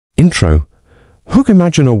Intro. Who can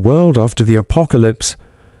imagine a world after the apocalypse?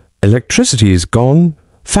 Electricity is gone,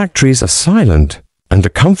 factories are silent, and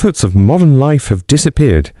the comforts of modern life have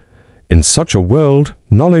disappeared. In such a world,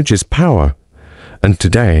 knowledge is power. And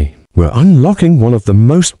today, we're unlocking one of the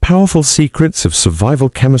most powerful secrets of survival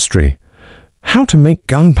chemistry. How to make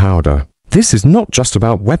gunpowder. This is not just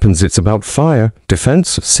about weapons, it's about fire,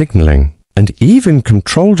 defense, signaling, and even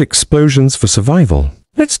controlled explosions for survival.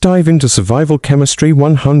 Let's dive into Survival Chemistry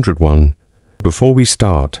 101. Before we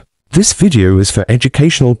start, this video is for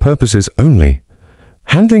educational purposes only.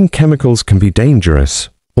 Handling chemicals can be dangerous.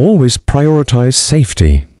 Always prioritize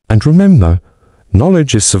safety. And remember,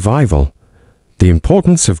 knowledge is survival. The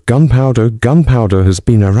importance of gunpowder has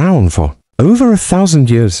been around for over 1,000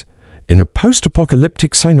 years. In a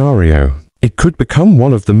post-apocalyptic scenario, it could become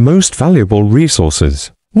one of the most valuable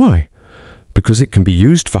resources. Why? Because it can be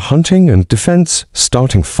used for hunting and defense,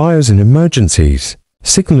 starting fires in emergencies,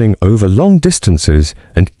 signaling over long distances,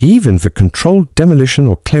 and even for controlled demolition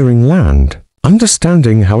or clearing land.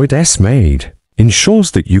 Understanding how it is made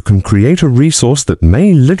ensures that you can create a resource that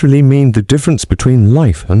may literally mean the difference between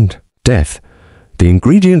life and death. The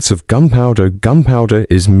ingredients of gunpowder. Gunpowder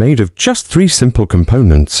is made of just 3 simple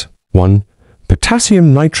components. 1.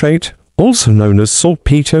 Potassium nitrate, also known as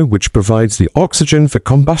saltpeter, which provides the oxygen for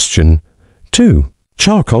combustion. 2.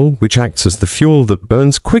 Charcoal, which acts as the fuel that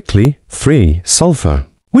burns quickly. 3. Sulfur,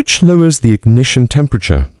 which lowers the ignition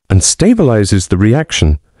temperature and stabilizes the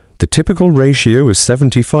reaction. The typical ratio is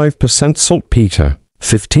 75% saltpeter,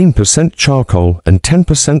 15% charcoal, and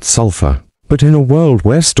 10% sulfur. But in a world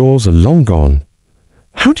where stores are long gone,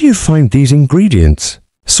 how do you find these ingredients?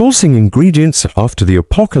 Sourcing ingredients. After the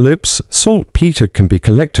apocalypse, saltpeter can be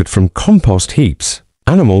collected from compost heaps,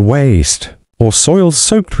 animal waste, or soils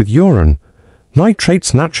soaked with urine.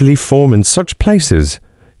 Nitrates naturally form in such places.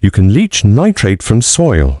 You can leach nitrate from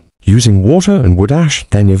soil, using water and wood ash,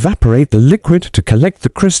 then evaporate the liquid to collect the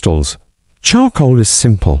crystals. Charcoal is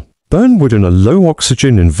simple. Burn wood in a low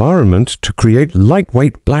oxygen environment to create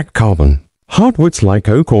lightweight black carbon. Hardwoods like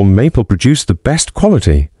oak or maple produce the best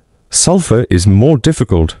quality. Sulfur is more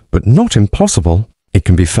difficult, but not impossible. It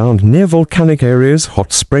can be found near volcanic areas,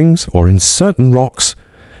 hot springs, or in certain rocks.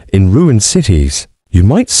 In ruined cities, you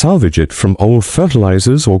might salvage it from old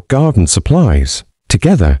fertilizers or garden supplies.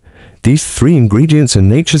 Together, these 3 ingredients are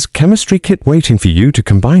nature's chemistry kit waiting for you to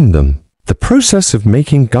combine them. The process of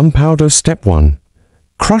making gunpowder. Step 1.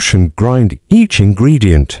 Crush and grind each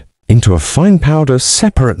ingredient into a fine powder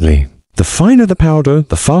separately. The finer the powder,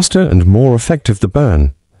 the faster and more effective the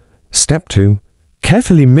burn. Step 2.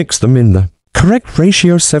 Carefully mix them in the correct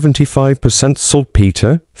ratio: 75%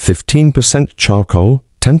 saltpeter, 15% charcoal,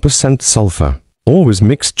 10% sulfur. Always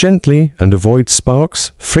mix gently and avoid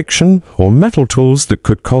sparks, friction, or metal tools that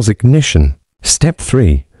could cause ignition. Step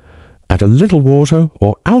 3. Add a little water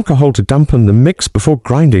or alcohol to dampen the mix before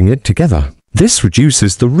grinding it together. This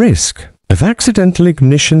reduces the risk of accidental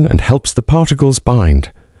ignition and helps the particles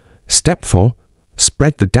bind. Step 4.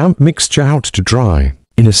 Spread the damp mixture out to dry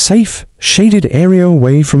in a safe, shaded area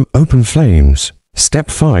away from open flames. Step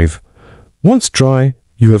 5. Once dry,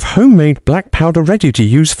 you have homemade black powder ready to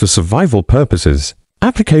use for survival purposes.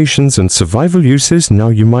 Applications and survival uses. Now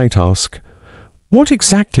you might ask, what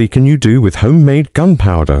exactly can you do with homemade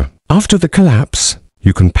gunpowder? After the collapse,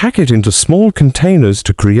 you can pack it into small containers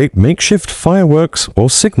to create makeshift fireworks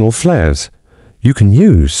or signal flares. You can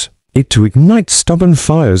use it to ignite stubborn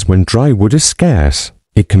fires when dry wood is scarce.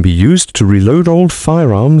 It can be used to reload old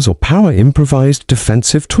firearms or power improvised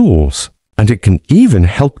defensive tools. And it can even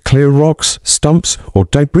help clear rocks, stumps, or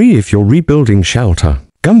debris if you're rebuilding shelter.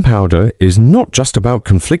 Gunpowder is not just about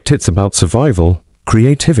conflict, it's about survival,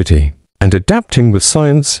 creativity, and adapting with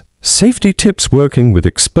science. Safety tips. Working with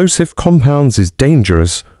explosive compounds is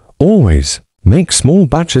dangerous. Always make small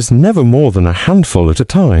batches, never more than a handful at a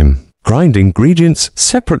time. Grind ingredients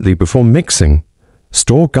separately before mixing.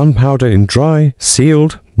 Store gunpowder in dry,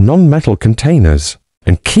 sealed, non-metal containers,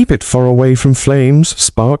 and keep it far away from flames,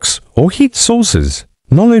 sparks, or heat sources.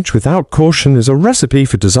 Knowledge without caution is a recipe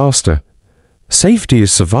for disaster. Safety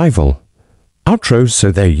is survival. Outro. So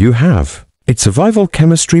there you have it. Survival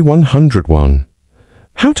Chemistry 101.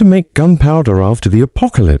 How to make gunpowder after the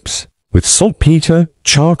apocalypse. With saltpeter,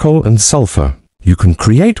 charcoal, and sulfur, you can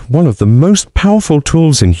create one of the most powerful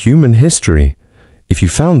tools in human history. If you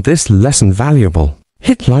found this lesson valuable,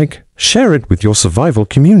 hit like, share it with your survival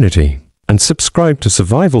community, and subscribe to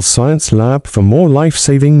Survival Science Lab for more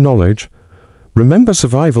life-saving knowledge. Remember,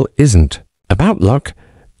 survival isn't about luck,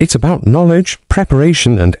 it's about knowledge,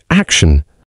 preparation, and action.